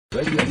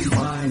Ganha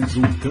demais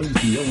um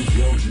campeão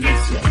de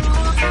audiência.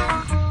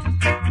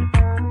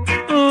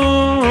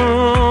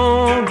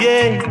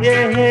 Yeah,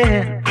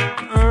 yeah.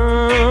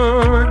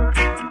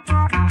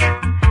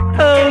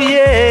 Oh,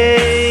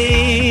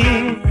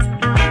 yeah.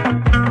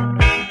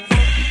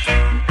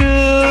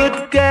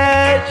 Good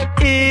gosh,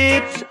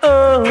 it's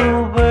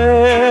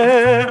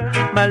over.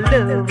 My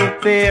love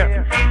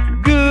affair.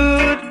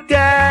 Good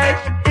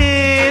gosh,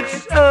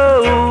 it's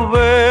over.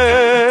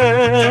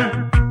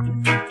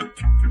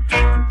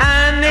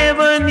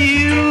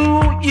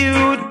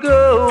 You'd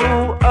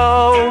go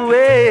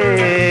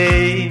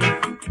away.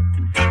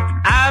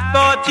 I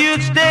thought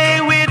you'd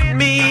stay with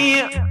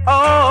me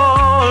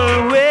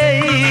always.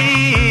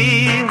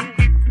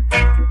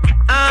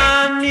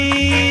 I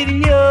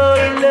need your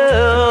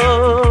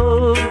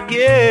love,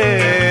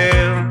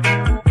 girl.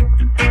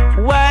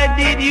 Why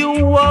did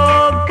you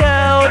walk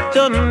out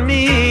on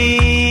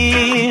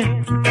me?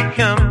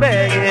 Come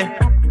back.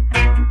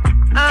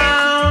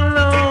 I'm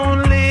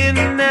lonely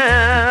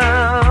now.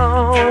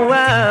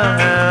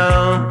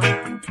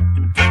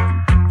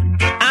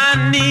 I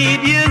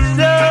need you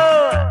so.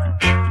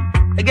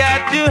 I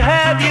got to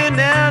have you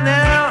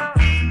now,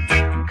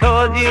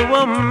 'cause you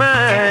were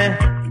mine.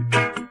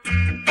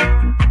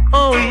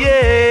 Oh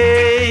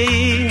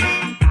yeah.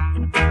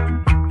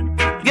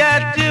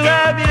 Got to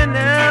have you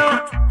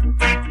now.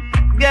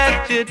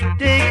 Got to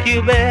take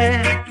you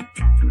back.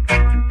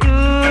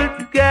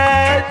 Good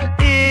gosh,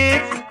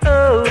 it's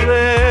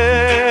over.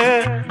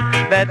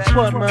 That's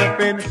what my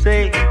friends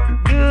say.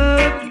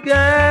 Good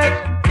gosh,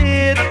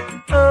 it's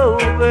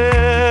over.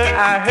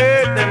 I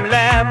heard them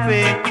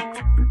laughing.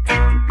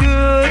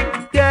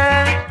 Good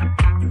gosh,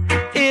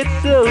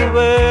 it's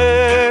over.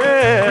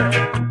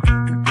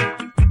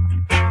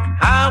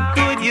 How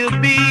could you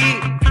be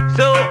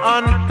so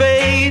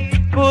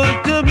unfaithful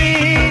to me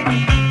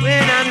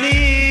when I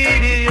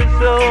needed you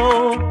so?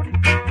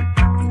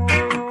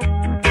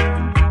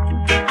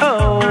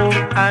 Oh,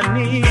 I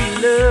need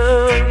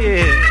love,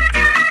 yeah.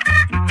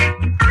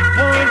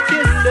 Want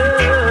your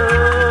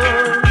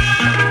love,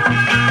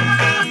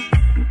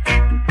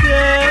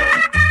 yeah.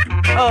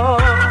 Oh.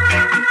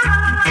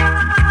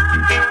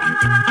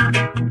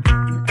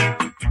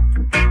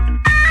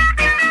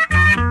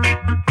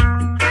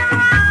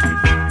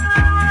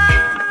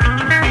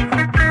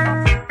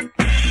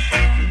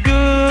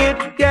 Good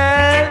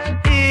gosh,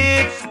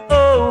 it's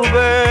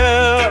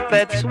over.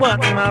 That's what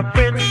my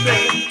friends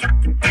say.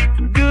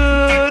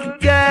 Good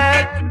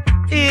gosh,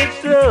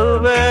 it's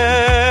over.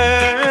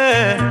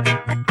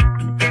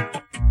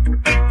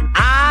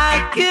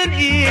 I can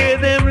hear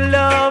them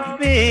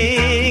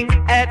laughing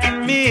at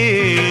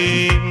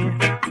me.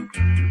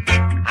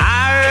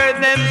 I heard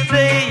them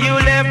say you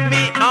left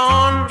me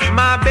on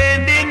my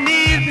bending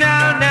knees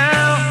now.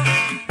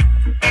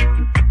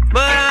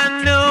 But I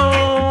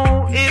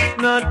know it's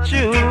not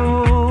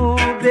true,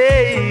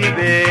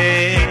 baby.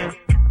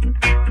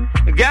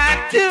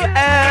 Got to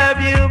have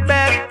you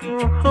back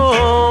to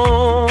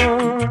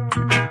home.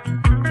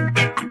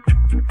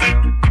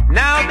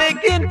 Now they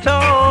can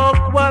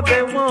talk what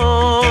they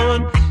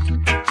want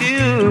to.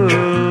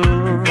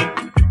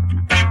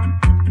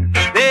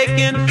 They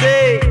can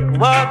say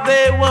what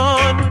they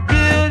want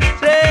to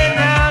say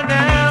now.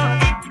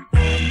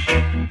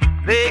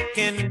 They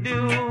can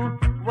do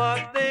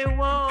what they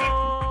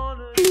want.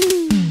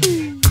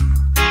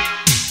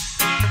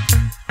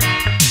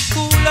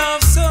 Cool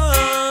off,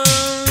 son.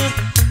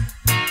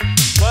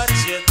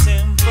 Watch your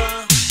temper.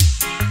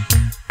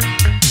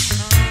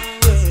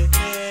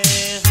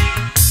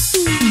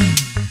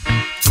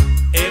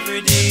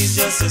 Every day is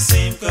just the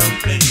same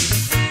complaint.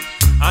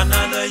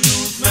 Another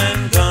youth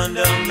man gone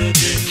down the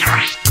drain.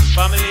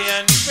 Family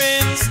and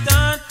friends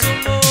start to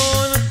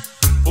moan.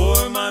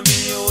 Poor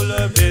mommy hold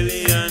her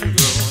belly and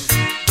groan.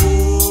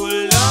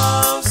 Cool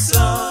off,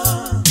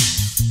 son.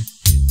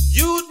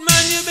 Youth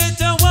man, you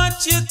better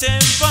watch your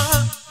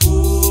temper.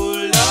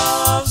 Cool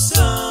off,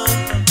 son.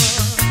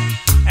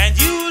 And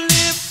you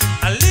live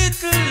a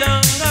little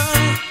longer.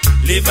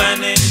 Live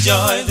and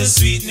enjoy the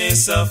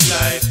sweetness of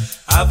life.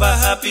 Have a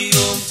happy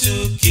home,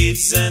 2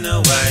 kids and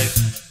a wife.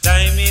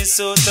 Time is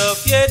so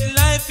tough, yet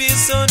life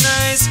is so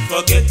nice.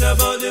 Forget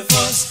about the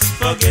fuss,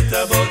 forget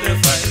about the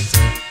fight.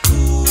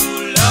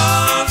 Cool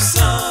off,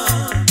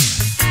 son.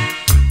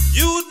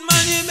 Youth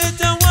man, you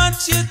better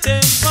watch your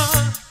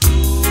temper.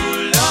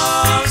 Cool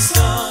off,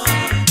 son.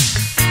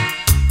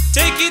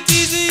 Take it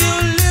easy,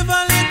 you'll live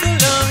a little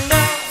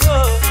longer.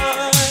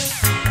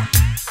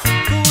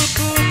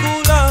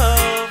 Cool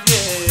off,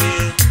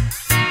 yeah.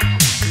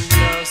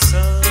 Cool off,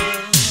 son.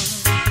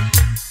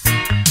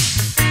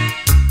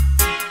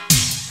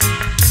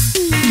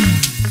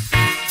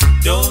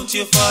 Don't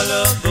you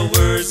follow the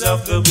words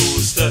of the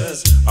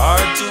boosters, or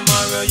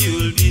tomorrow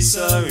you'll be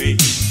sorry.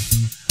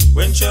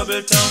 When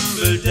trouble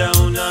tumble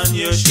down on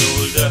your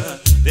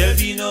shoulder, there'll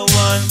be no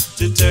one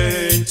to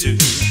turn to.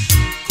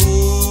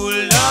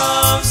 Cool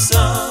off,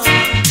 son.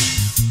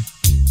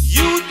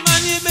 Youth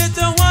man, you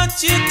better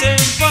watch your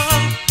temper.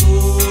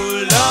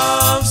 Cool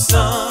off,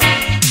 son.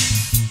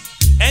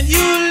 And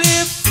you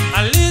live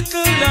a little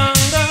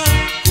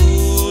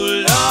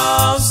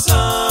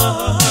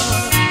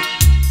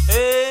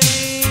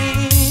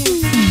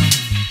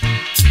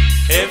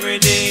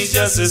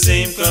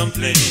same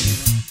complaint.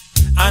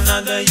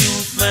 Another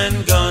youth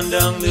man gone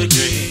down the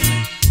drain.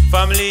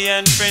 Family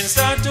and friends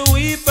start to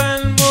weep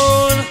and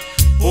moan.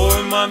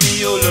 Poor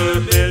mommy, hold her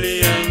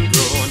belly and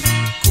groan.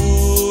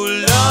 Cool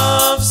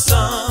love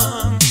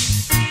song.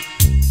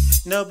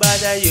 No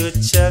bother you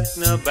chuck,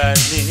 no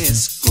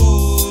badness.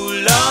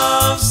 Cool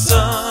love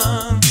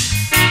song.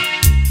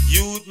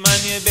 Youth man,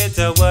 you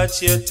better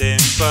watch your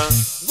temper.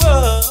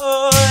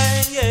 Whoa,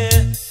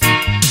 yeah.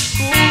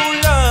 Cool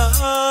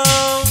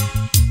love.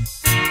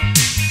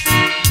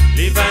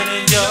 Live and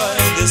enjoy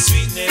the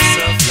sweetness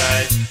of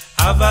life.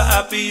 Have a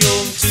happy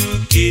home,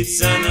 2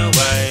 kids and a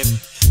wife.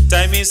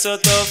 Time is so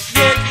tough,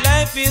 yet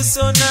life is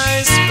so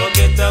nice.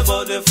 Forget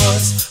about the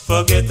fuss,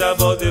 forget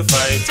about the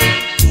fight.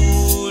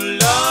 Cool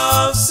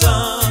love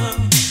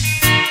song.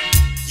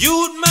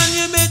 Youth man,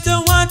 you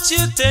better watch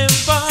your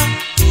temper.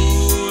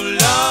 Cool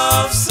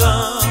love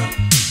song.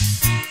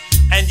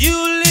 And you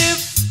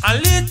live a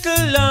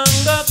little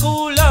longer.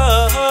 Cool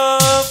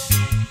love.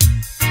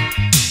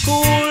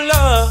 Cool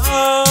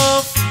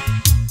love.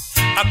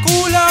 A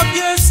cool off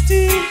your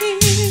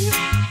steam.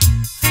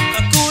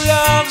 A cool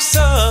off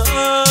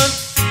sun.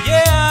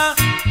 Yeah,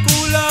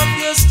 cool off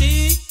your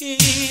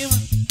steam.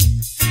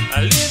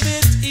 A live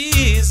it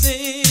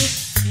easy.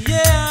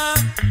 Yeah.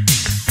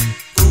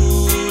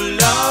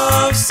 Cool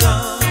off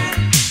sun.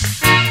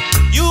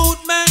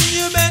 Youth man,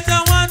 you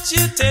better watch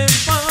your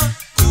temper.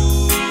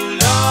 Cool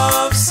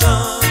off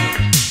sun.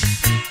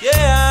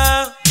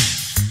 Yeah.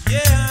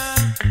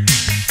 Yeah.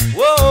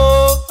 Whoa.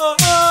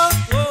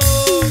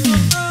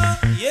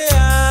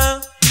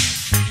 Yeah.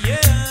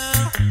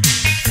 Yeah.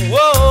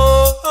 Whoa,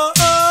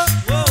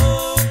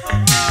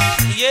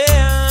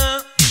 yeah,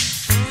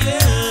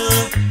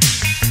 yeah.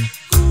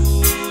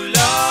 Cool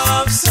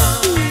love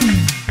song.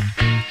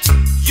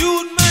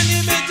 Youth man, you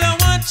better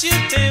watch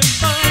your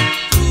temper.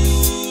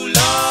 Cool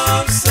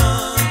love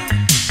song.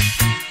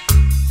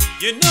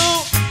 You know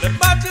the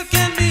battle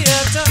can be a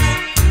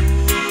time.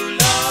 Cool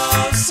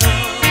love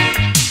song.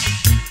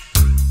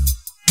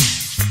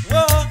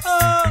 Whoa,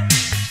 cool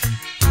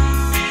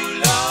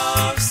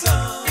love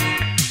song.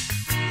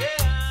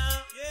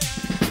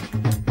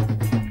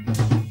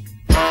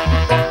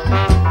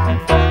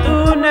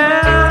 Ooh,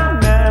 now,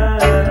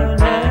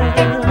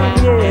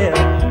 yeah.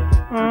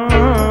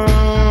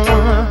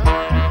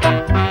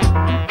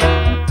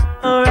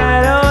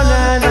 Alright, oh,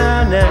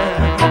 now.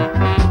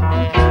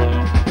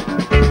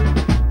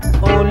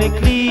 Only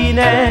clean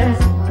hands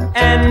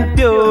and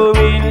pure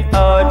in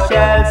heart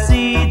shall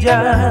see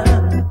Jah.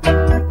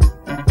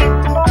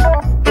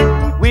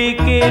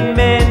 Wicked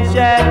men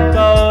shall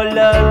call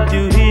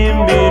unto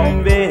him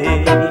in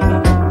vain.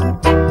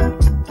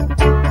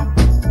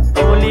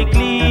 Only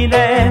clean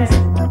hands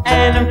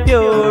and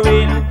pure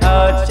in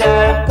heart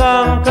shall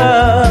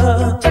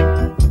conquer.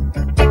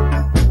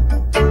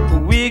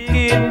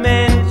 Wicked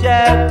men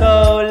shall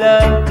call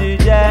unto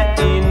Jah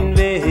in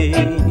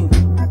vain.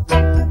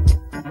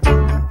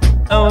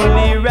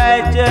 Only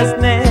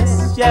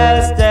righteousness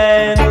shall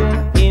stand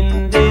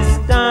in this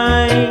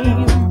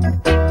time.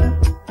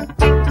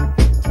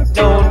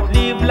 Don't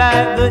live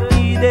like the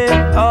heathen,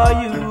 or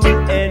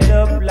you'll end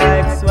up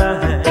like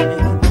swine.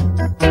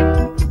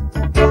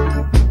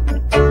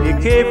 Be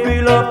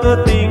careful of the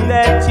thing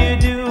that you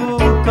do,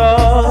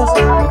 'cause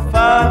the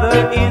Father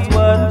is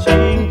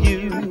watching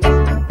you.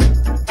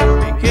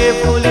 Be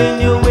careful in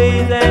your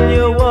ways and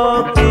your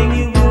walking,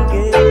 you will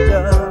get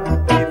done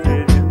if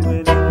you do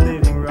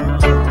anything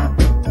wrong.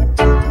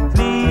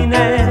 Clean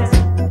hands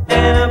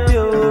and a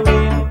pure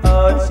in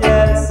heart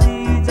shall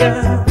see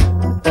Jah.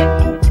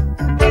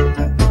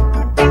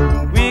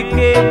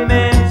 Wicked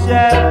men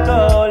shall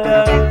call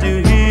unto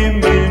him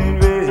in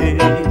vain.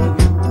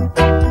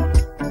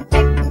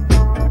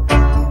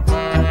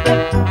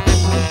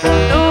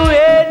 Oh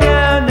yeah,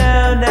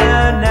 now.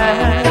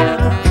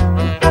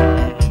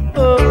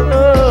 Oh,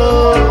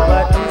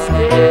 but this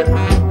step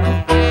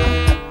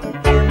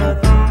in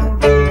nothing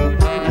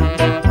do.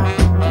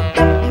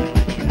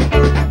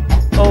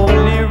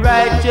 Only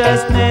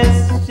righteousness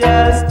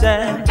shall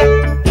stand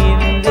in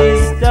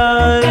this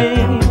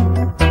time.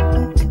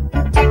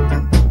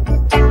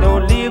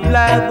 Don't live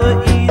like the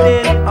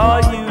heathen, or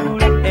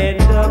you'll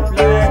end up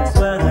like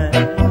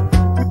swine.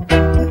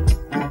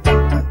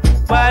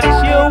 Watch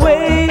your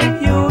way,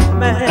 youth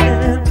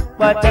man.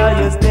 What are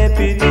you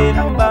stepping in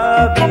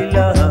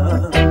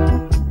Babylon?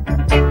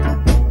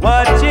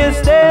 Watch your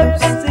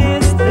steps,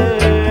 sister,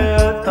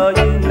 or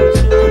you'll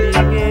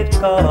surely get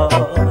caught.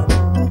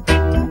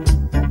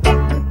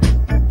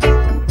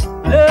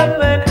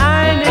 Love and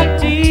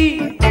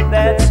unity,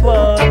 that's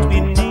what we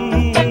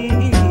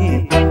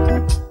need.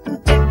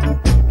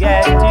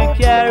 Got to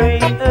carry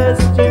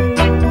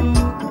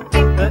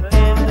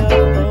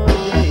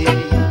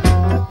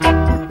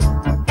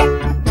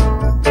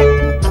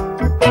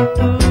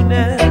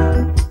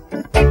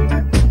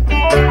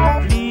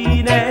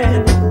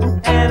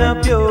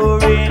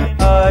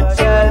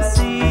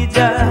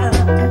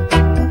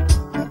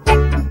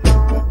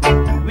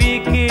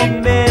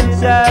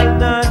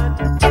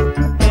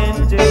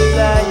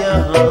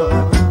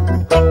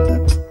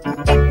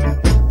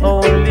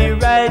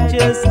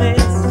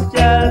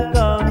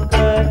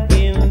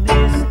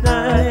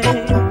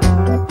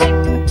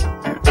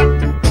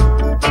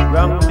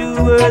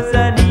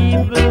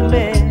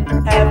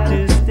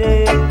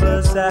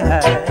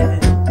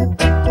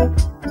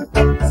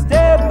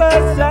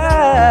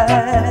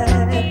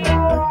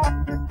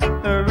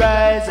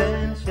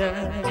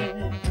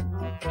die.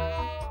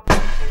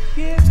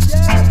 Give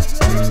God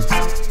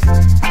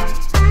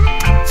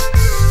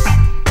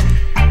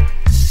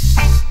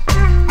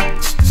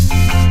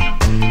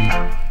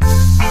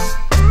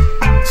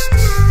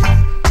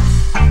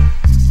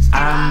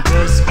I'm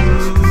just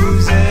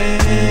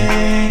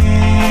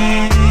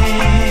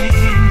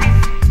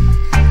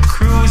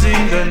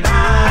cruising the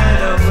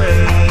night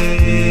away.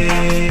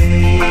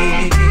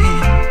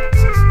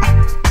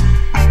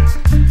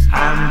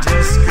 I'm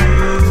just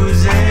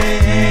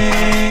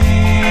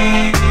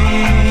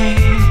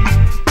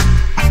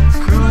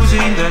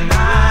cruising the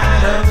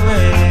night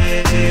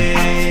away.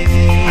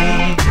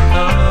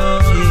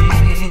 Oh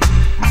yeah.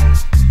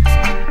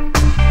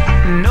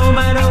 No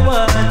matter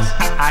what,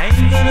 I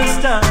ain't gonna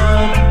stop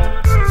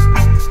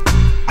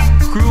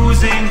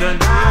cruising the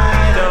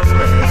night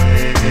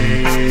away.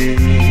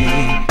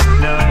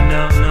 No,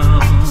 no, no.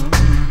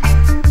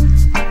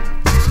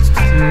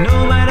 No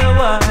matter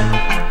what,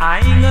 I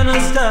ain't gonna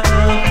stop.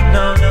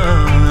 No, no.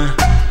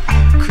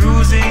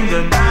 Cruising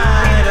the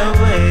night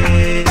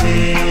away.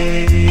 Yeah,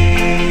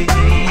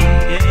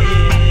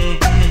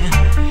 yeah.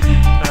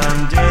 I'm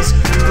just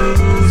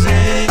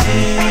cruising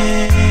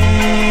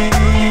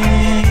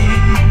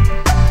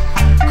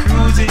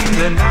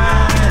the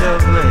night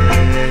away.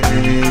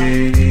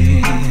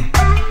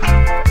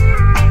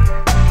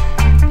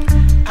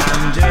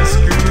 I'm just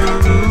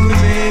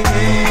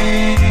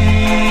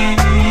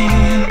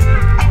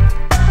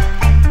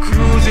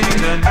cruising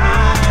the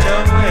night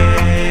away.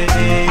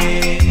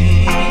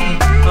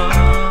 Oh.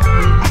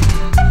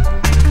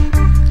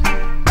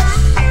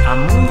 I'm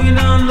moving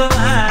on the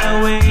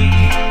highway.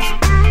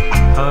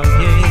 Oh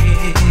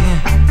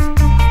yeah.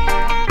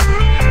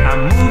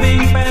 I'm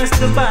moving past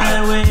the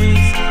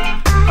byways.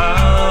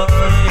 Oh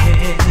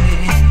yeah.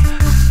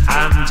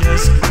 I'm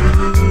just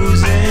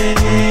cruising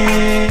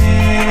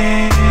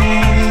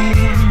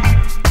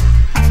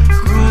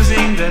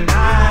the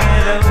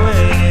night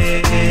away.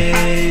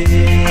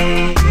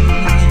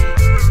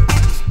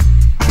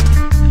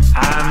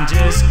 I'm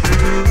just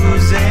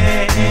cruising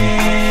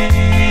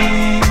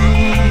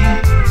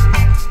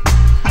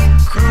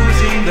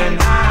the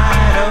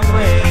night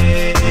away.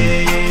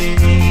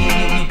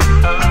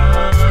 Oh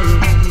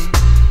yeah.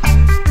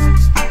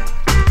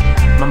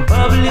 I'm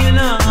bubbling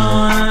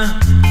on.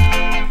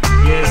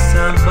 Yes,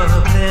 I'm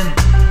bubbling.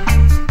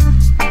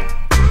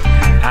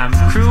 I'm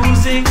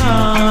cruising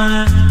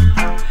on.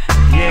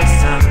 Yes,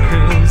 I'm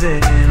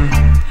cruising.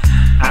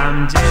 I'm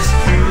just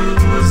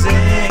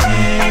cruising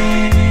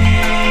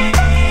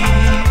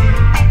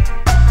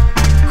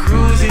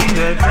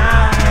the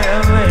night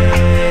away.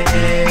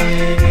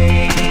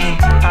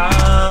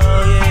 Oh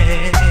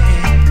yeah.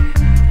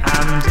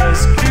 I'm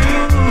just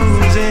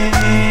cruising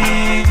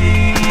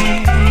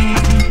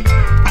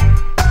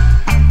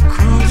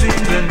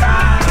the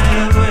night away.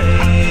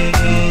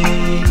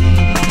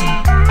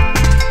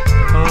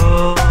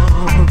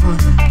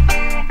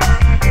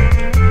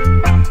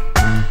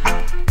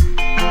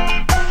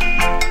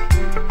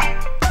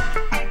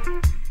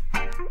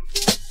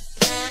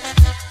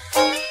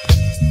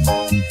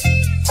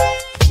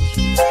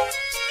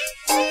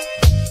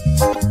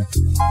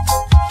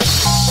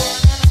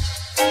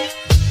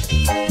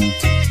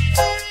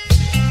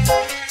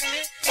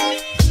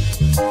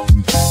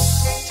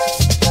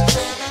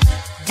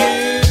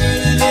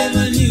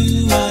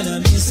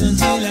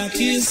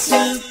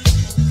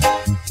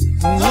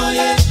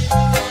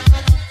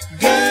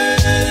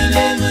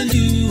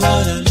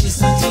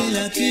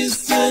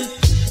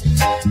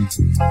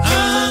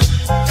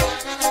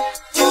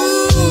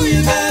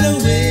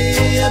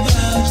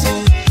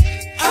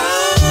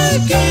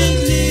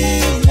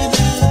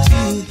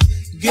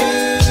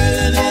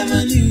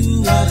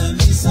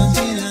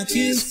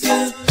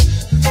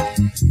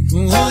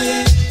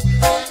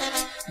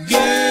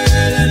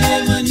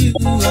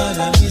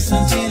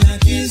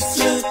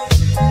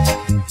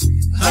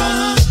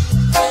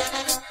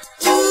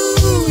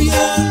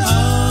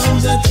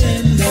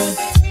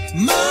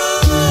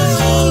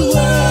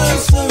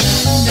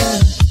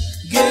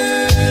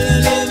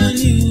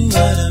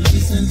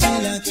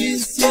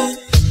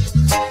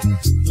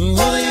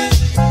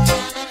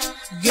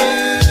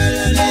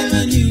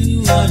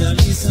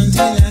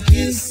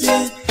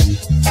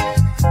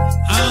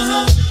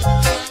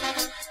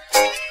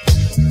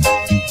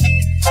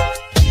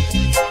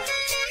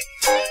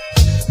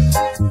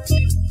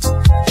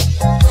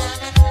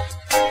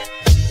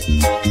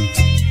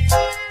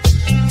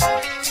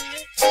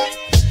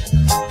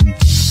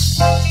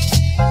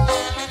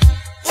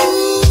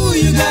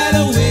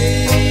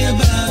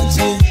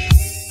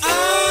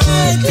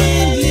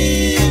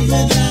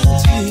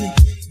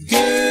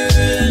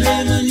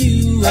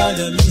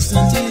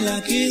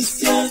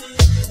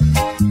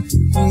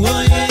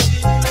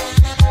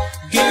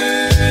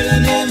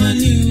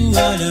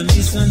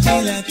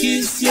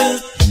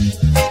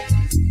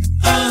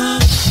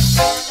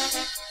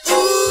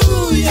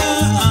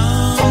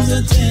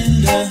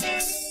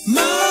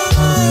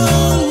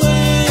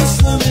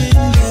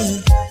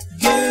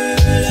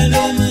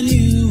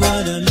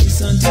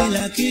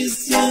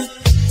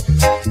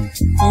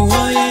 Oh.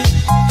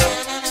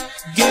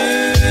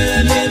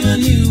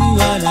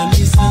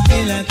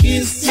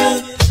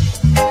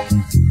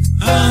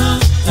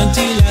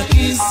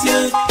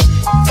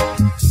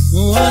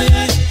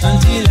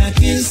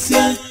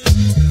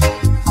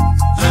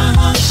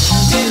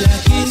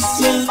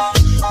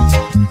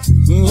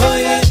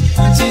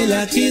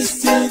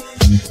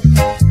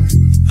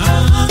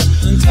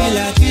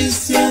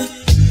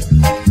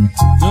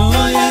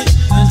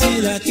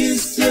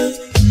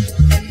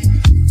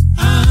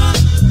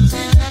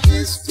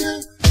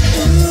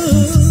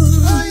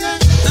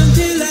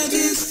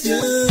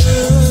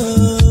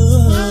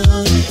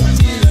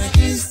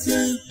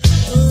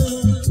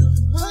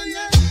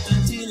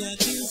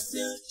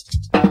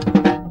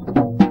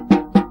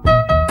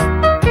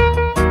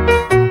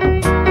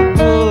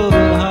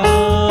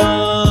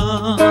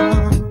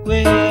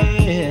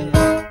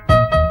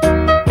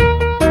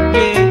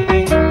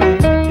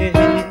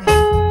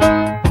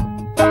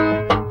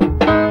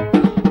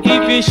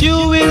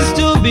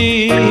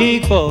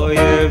 big for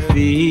your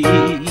feet.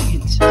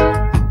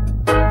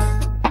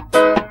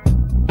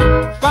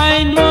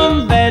 Find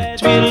one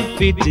that will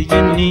fit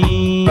your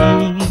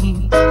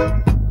needs.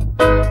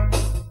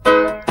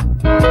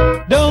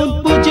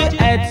 Don't put your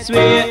hats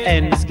where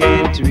ends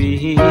can't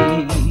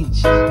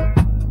reach.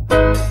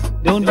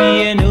 Don't be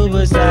an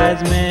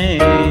oversized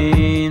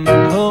man,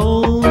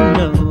 oh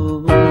no.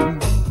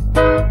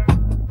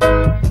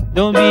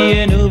 Don't be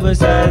an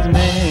oversized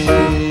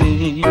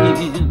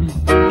man,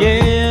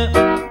 yeah.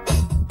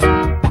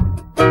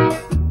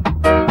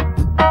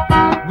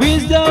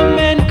 Wisdom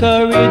and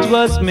courage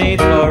was made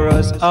for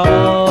us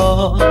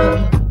all.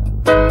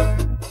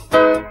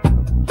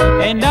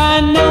 And I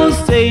know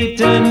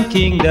Satan's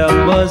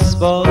kingdom must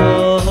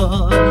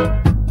fall,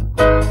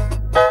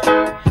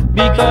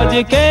 because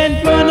you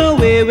can't run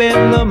away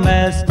when the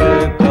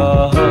master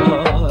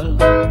calls.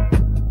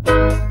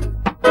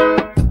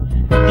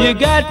 You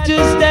got to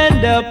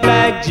stand up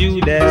like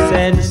Judas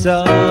and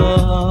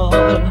Saul.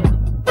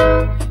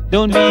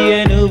 Don't be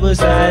an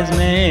oversized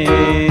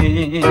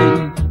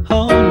man,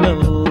 oh no.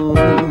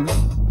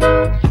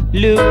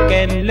 Look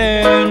and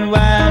learn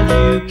while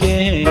you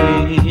can,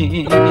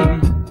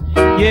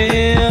 yeah,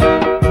 yeah.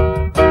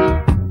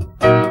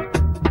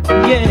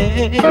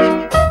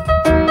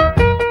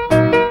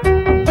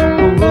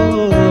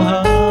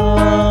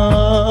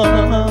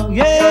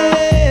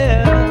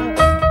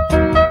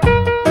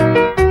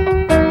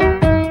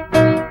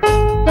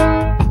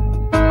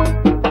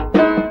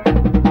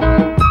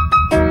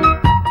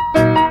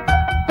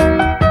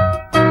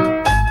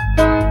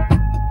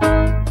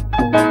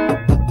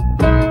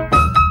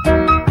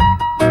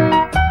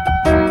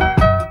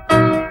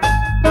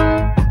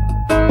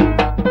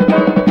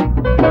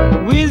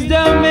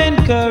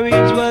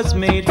 Courage was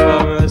made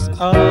for us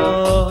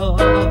all.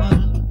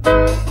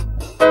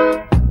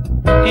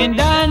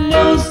 And I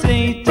know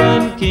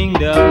Satan's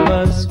kingdom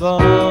must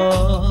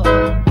fall,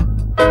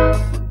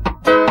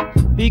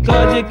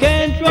 because you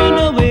can't run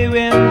away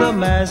when the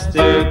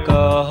master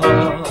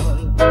calls.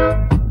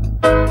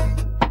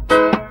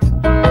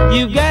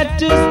 You got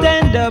to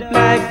stand up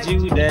like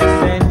Judas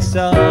and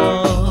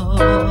Saul.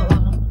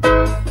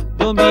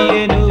 Don't be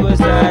an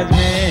oversized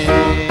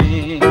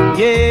man,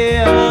 yeah.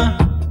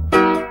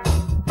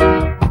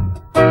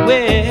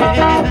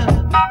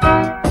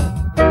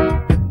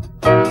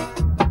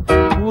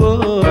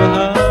 Whoa,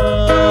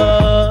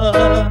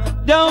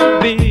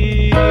 don't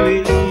be an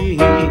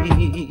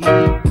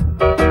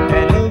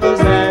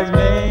oversized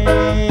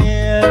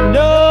man.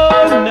 No,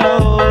 no,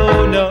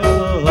 no.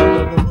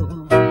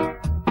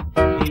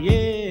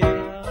 Yeah.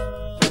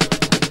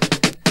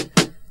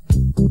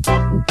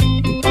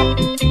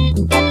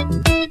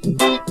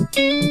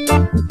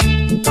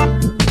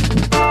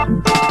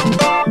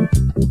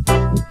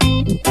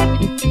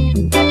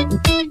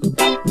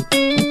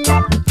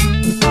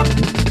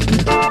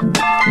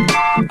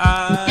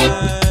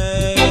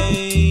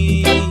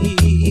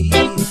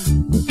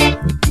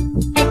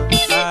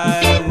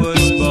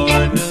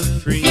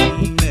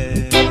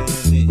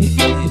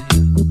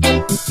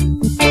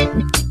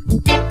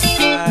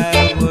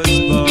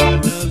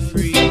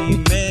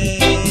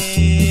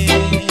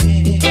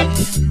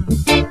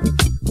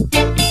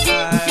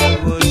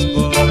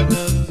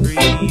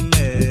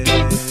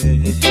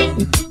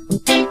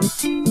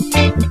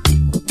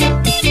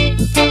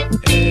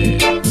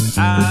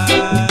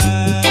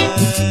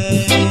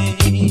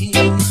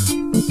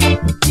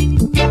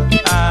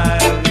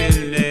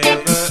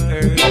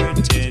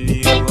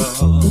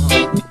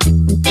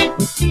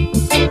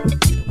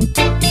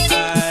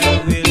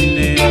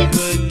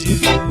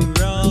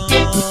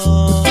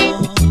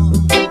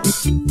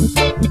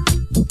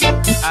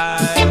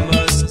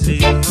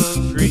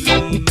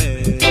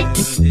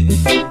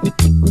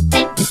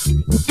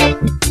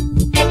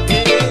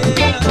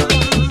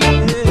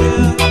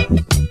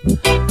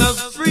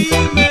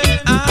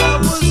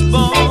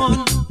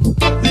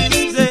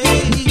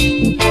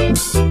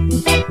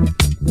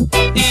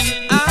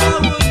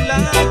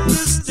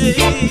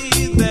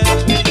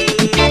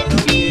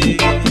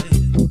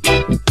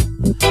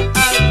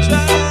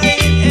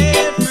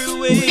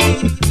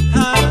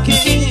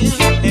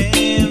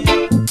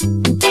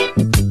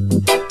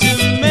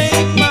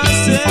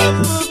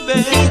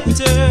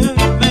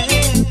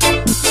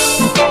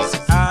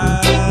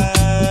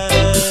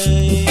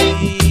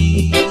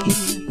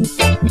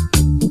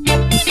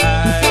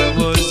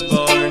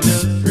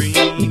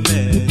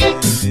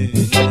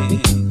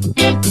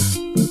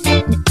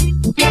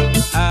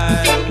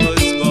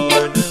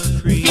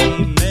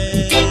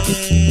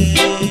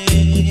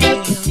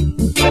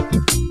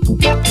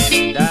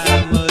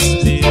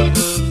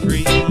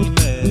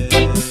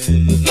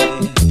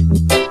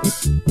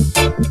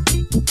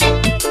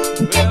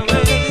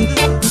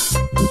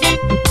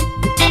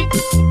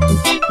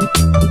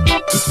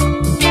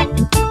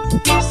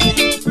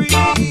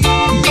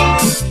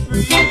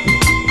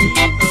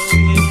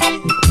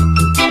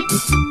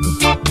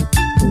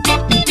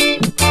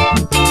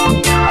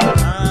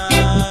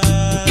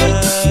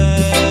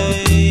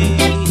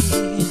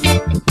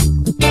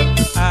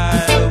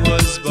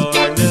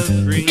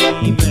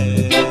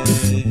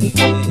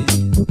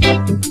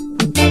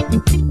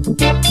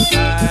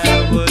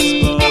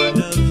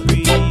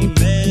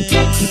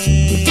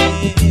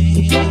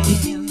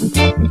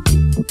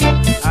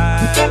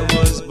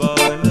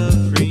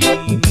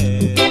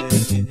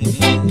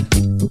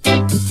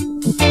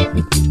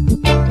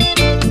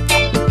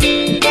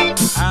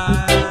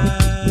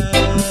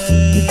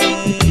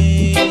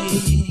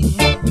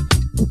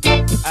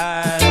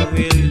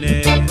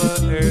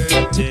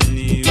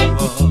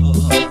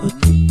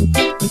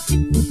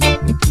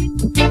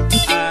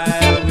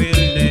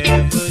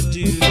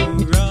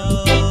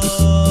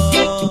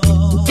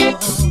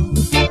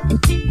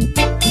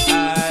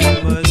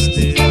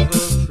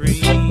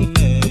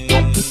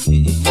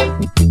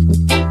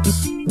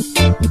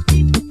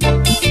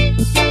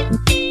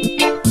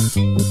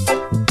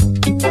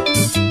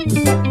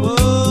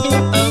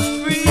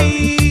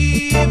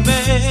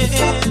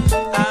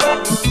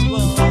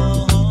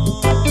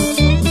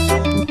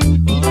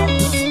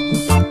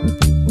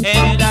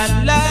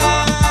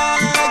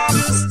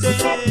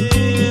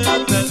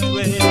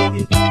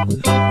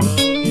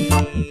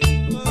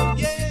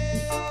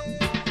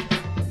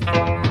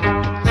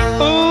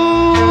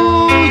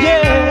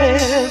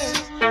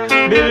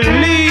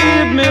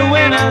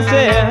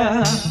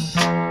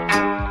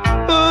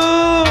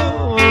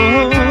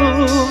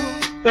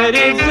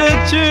 Said it's a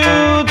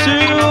true,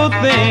 true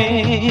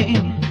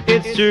thing.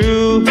 It's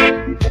true.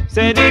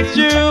 Said it's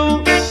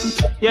true.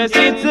 Yes,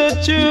 it's a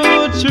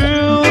true,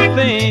 true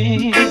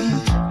thing.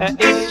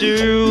 It's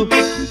true.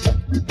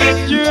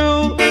 It's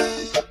true.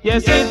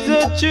 Yes, it's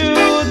a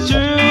true,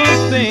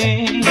 true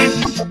thing.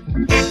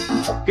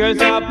 Girl,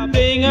 stop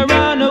playing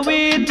around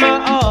with my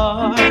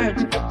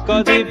heart.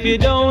 Cause if you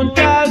don't,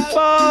 I'll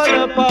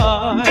fall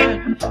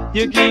apart.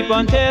 You keep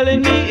on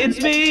telling me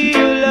it's me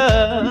you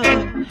love,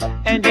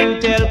 and you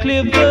tell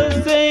Cliff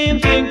the same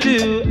thing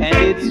too. And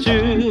it's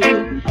true.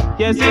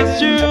 Yes, it's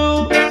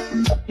true.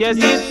 Yes,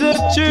 it's a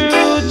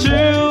true,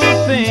 true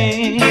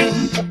thing.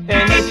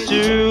 And it's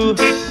true.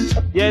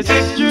 Yes,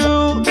 it's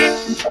true.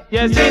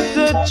 Yes, it's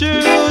a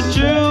true,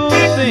 true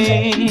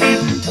thing.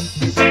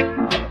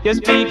 You're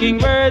speaking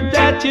words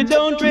that you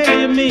don't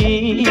really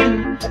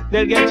mean.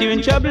 They'll get you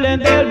in trouble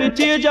and there'll be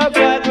teardrops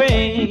like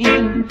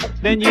rain.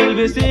 Then you'll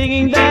be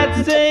singing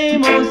that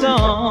same old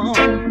song.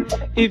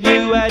 If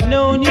you had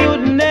known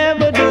you'd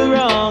never do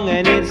wrong.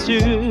 And it's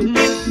true.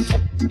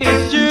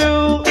 It's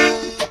true.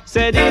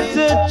 Said it's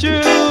a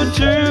true,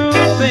 true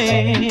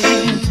thing.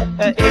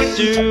 It's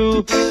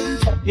true.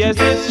 Yes,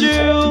 it's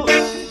true.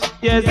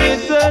 Yes,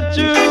 it's a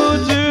true,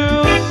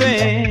 true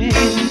thing.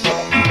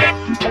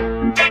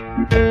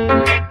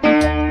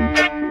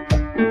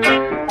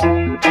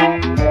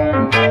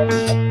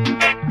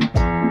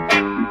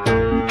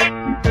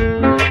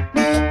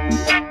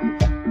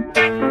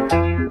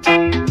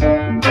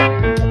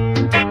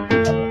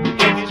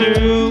 It's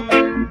true.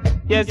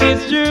 Yes,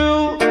 it's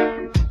true.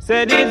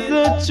 Said it's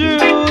a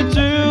true,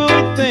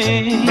 true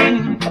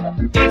thing.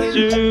 It's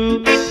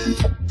true.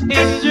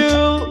 It's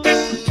true.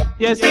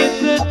 Yes,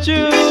 it's a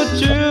true,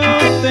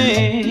 true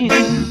thing.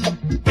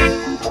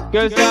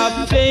 Girl,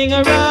 stop playing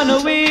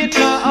around with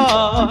my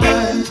heart.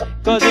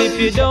 Cause if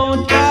you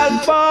don't, I'll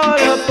fall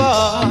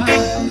apart.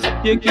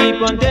 You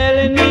keep on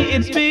telling me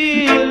it's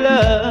me you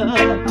love,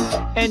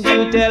 and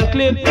you tell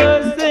Cliff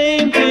the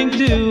same thing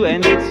too.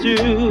 And it's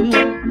true.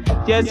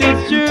 Yes,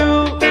 it's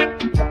true.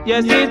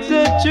 Yes, it's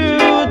a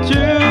true,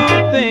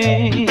 true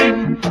thing.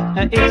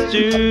 It's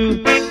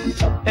true.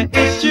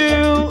 It's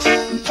true.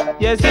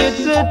 Yes,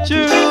 it's a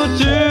true,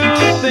 true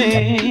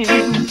thing.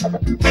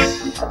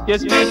 You're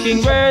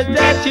speaking words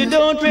that you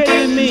don't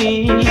really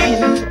mean.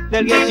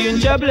 They'll get you in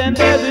trouble and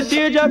there'll be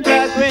teardrops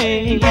like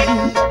rain.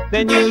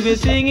 Then you'll be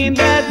singing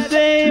that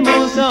same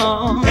old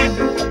song.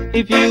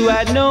 If you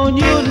had known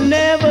you'd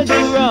never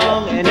do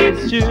wrong. And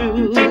it's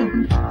true.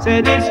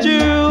 Said it's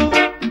true.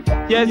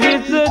 Yes,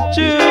 it's a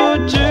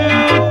true,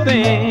 true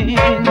thing.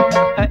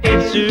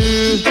 It's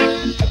true.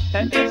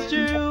 It's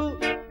true.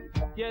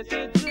 Yes,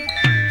 it's true.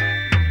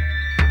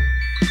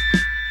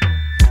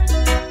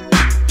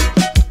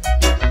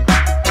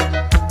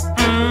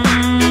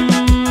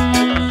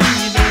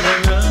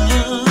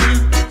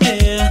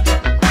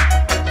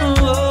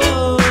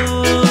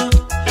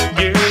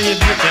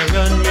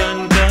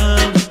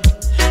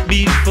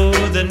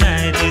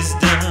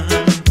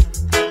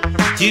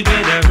 You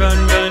better run,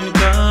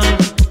 run,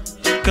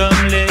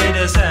 come let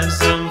us have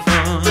some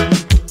fun.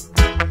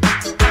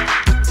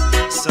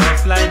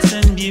 Soft lights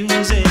and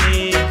music,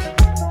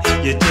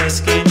 you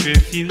just can't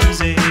refuse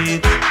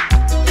it.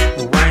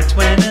 White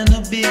wine and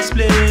a big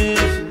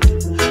spliff,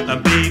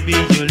 baby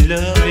you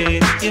love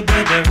it. You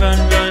better run,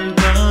 run,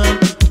 come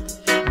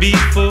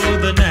before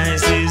the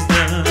night is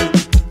done.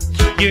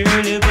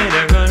 Girl, you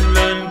better run,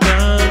 run,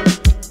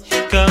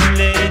 come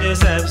let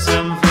us have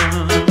some fun.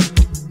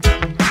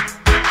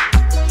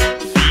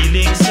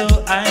 Feeling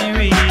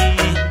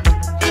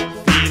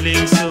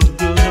so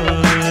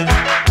good.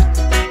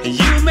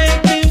 You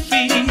make me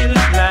feel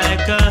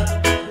like a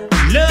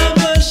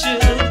lover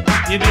should.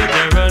 You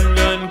better run,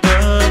 run,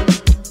 come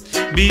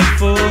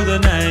before the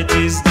night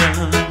is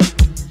done.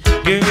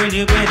 Girl,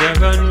 you better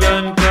run,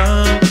 run,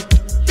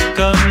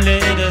 come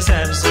let us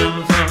have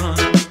some fun.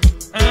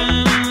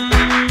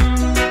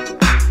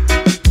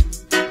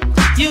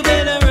 You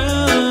better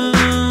run,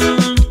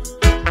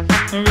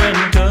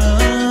 run, come.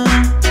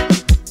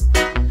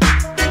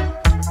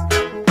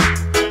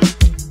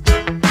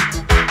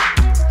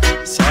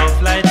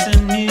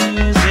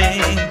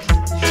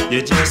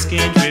 You just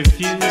can't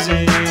refuse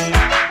it.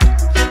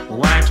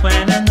 White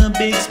wine and a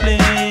big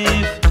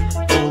spliff,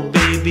 oh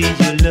baby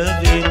you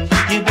love it.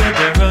 You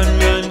better run,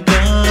 run,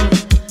 come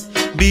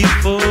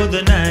before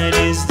the night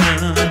is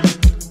done.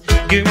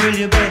 Girl,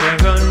 you better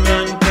run,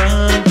 run,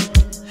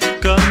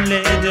 come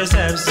let us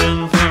have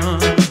some fun.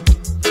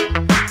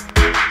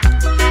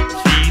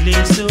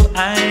 Feeling so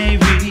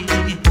irie,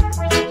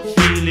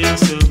 feeling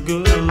so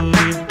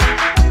good.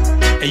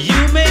 You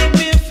make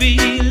me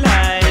feel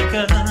like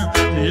a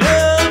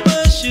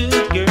lover should.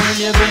 Girl,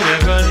 you better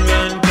run,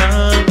 run,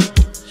 come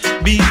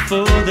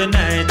before the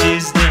night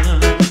is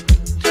done.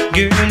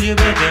 Girl, you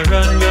better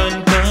run,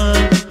 run,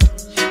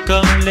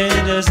 come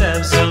let us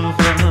have some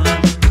fun.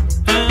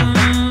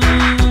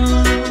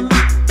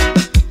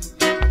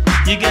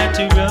 You got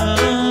to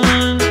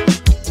run,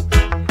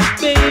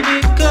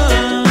 baby,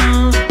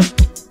 come.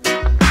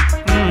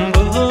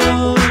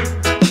 Oh.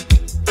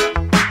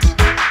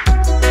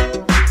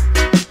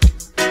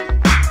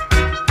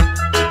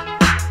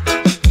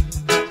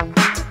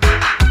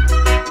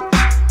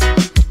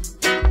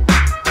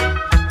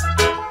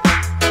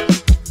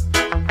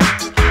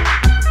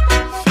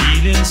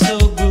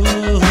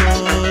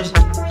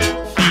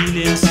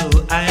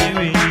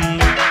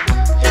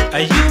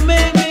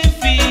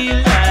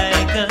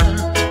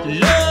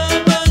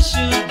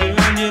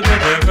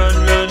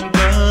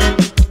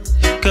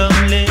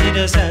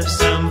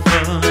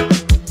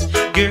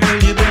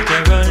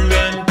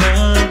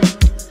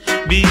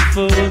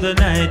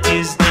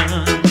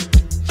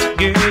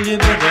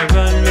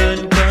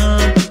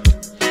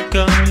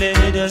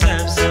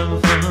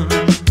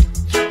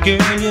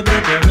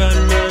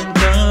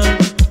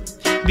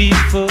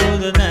 before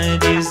the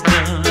night is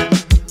done.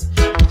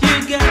 You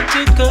got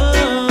to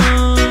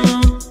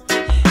come,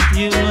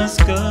 you must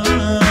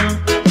come.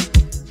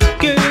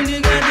 Girl, you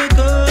got to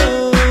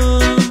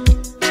come,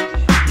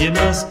 you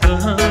must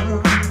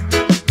come.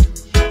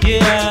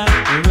 Yeah,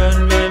 run,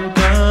 run,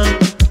 come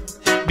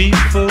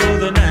before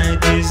the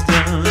night is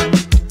done.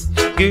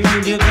 Girl,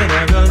 you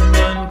better run,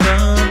 run,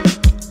 come.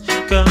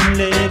 Come,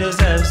 let us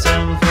have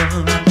some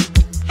fun.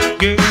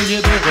 Girl,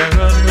 you better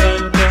run,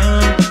 run,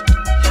 come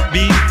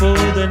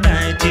before the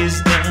night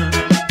is done.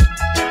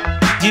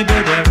 You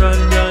better run,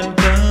 run,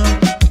 come.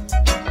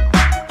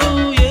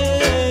 Oh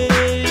yeah,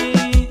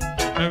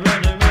 run,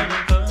 run,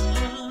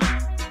 come.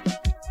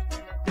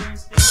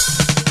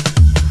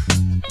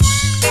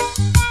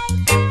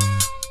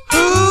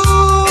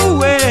 Ooh,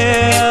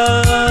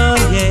 well,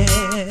 yeah.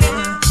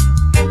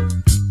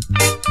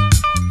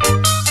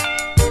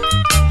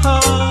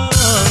 Oh,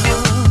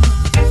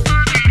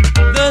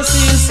 the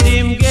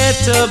system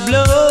get a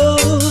blow.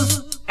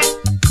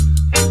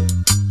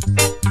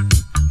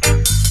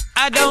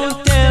 I don't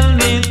tell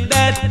me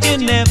that you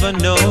never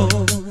know.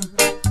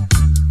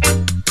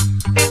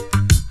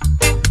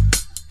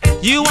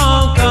 You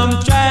won't come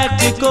try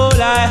to call,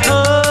 I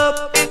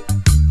hope,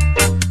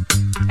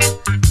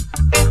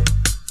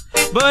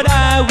 but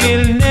I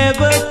will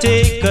never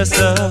take us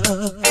up.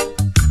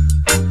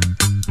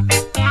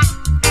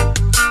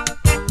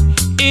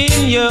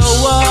 In your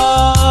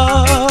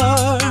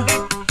war,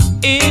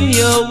 in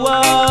your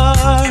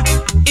war,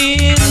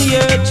 in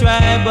your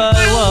tribal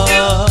war.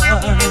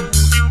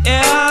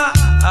 Yeah,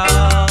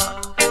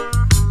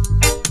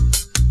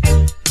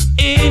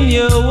 in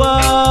your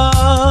war,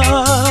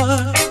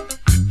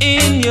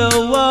 in your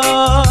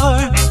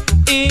war,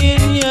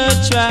 in your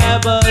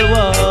tribal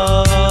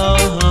war.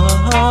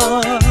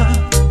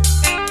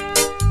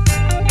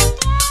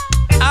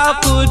 How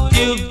could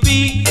you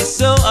be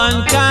so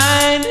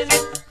unkind?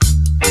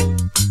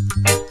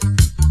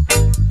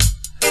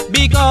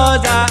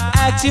 Because I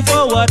asked you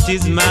for what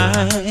is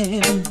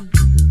mine.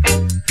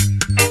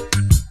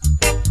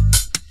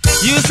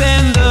 You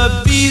send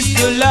the beast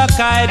to lock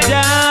I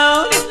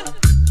down,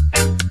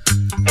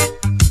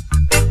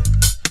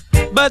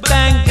 but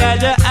thank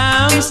God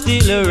I'm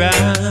still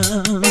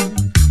around.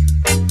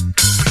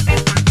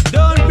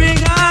 Don't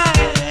bring I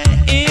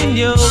in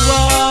your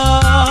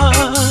war,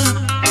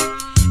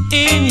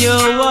 in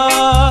your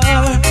war,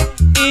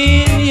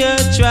 in your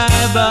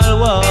tribal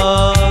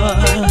war.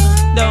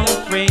 Don't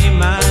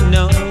frame I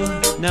no,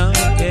 no,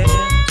 yeah.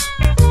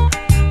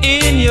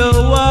 In your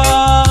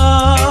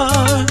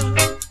war,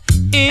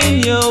 in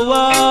your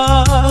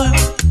war,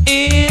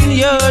 in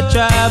your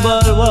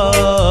tribal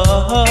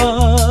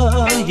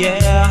war,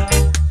 yeah,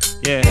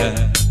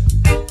 yeah.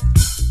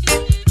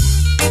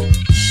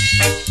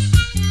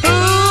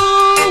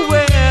 Ooh,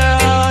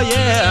 well,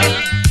 yeah.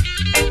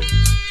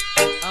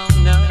 Oh,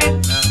 no,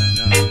 no,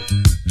 no.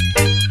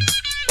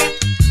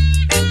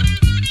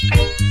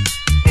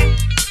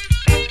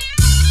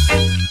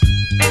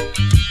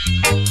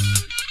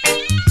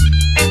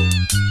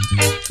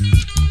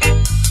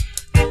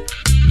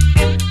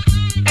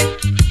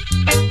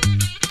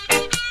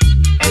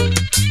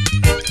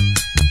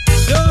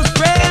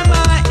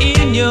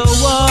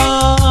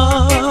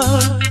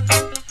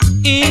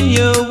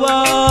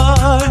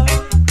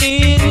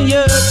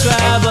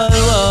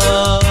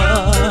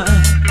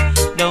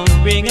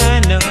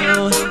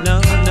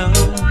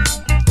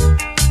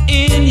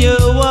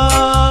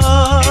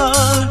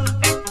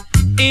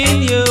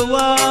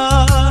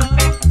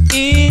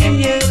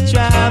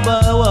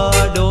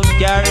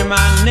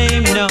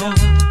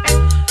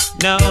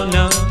 No,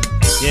 no,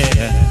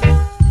 yeah.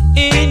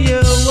 In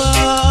your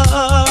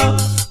war,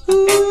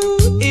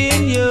 ooh,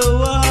 in your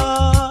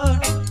war,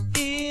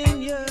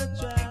 in your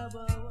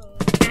trouble.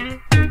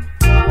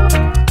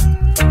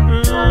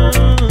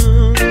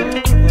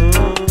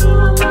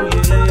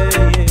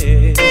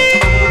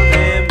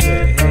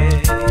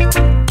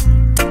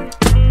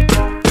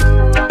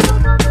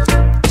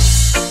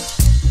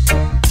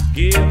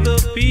 Give the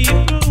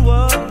people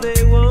what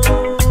they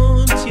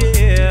want,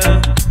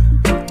 yeah.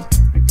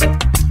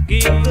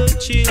 Give the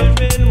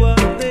children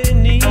what they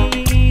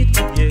need,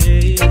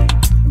 yeah.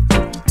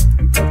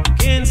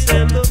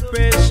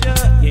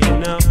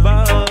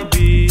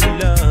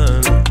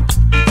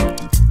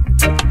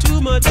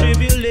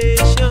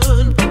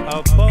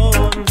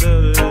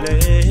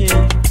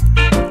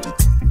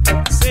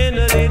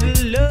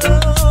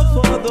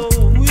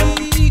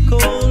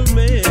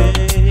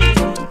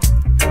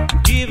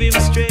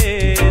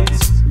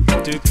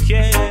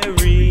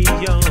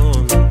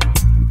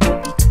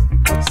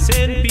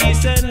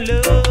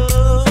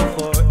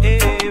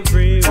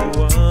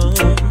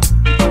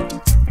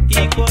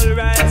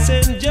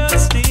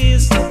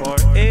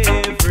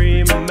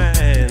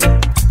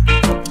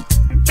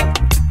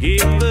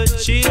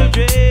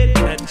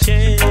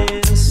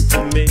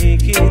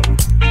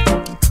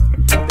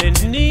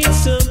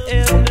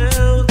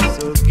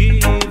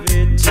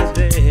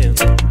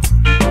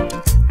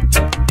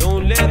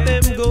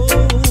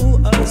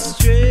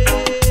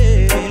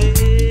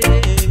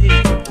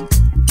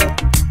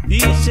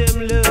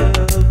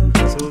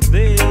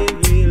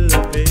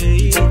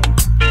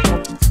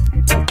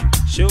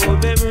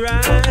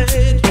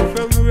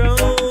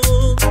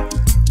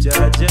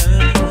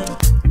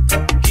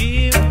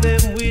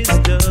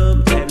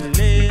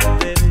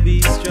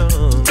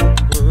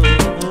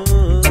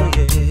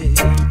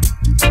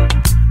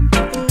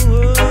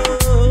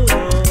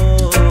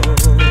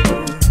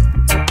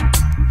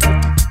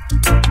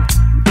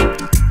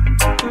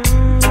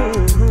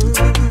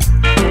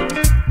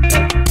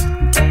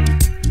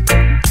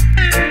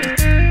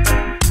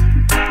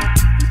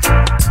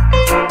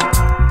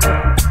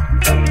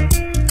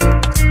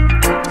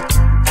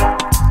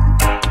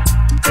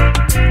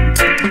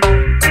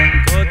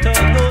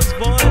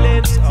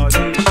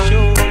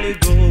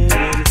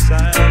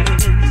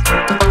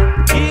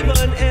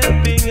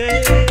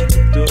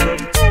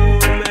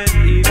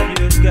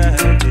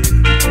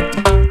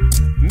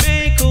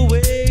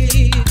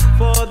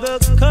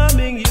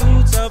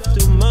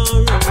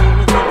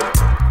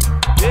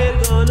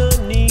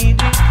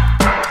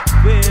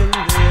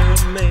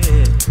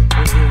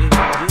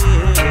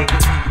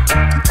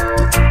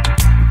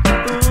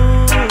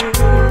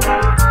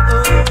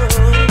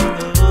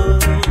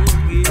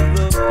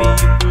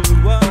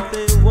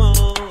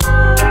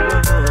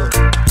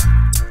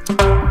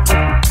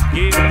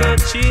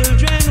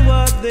 children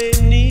what they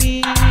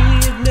need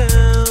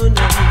now.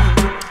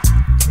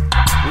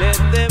 Let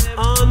them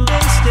understand.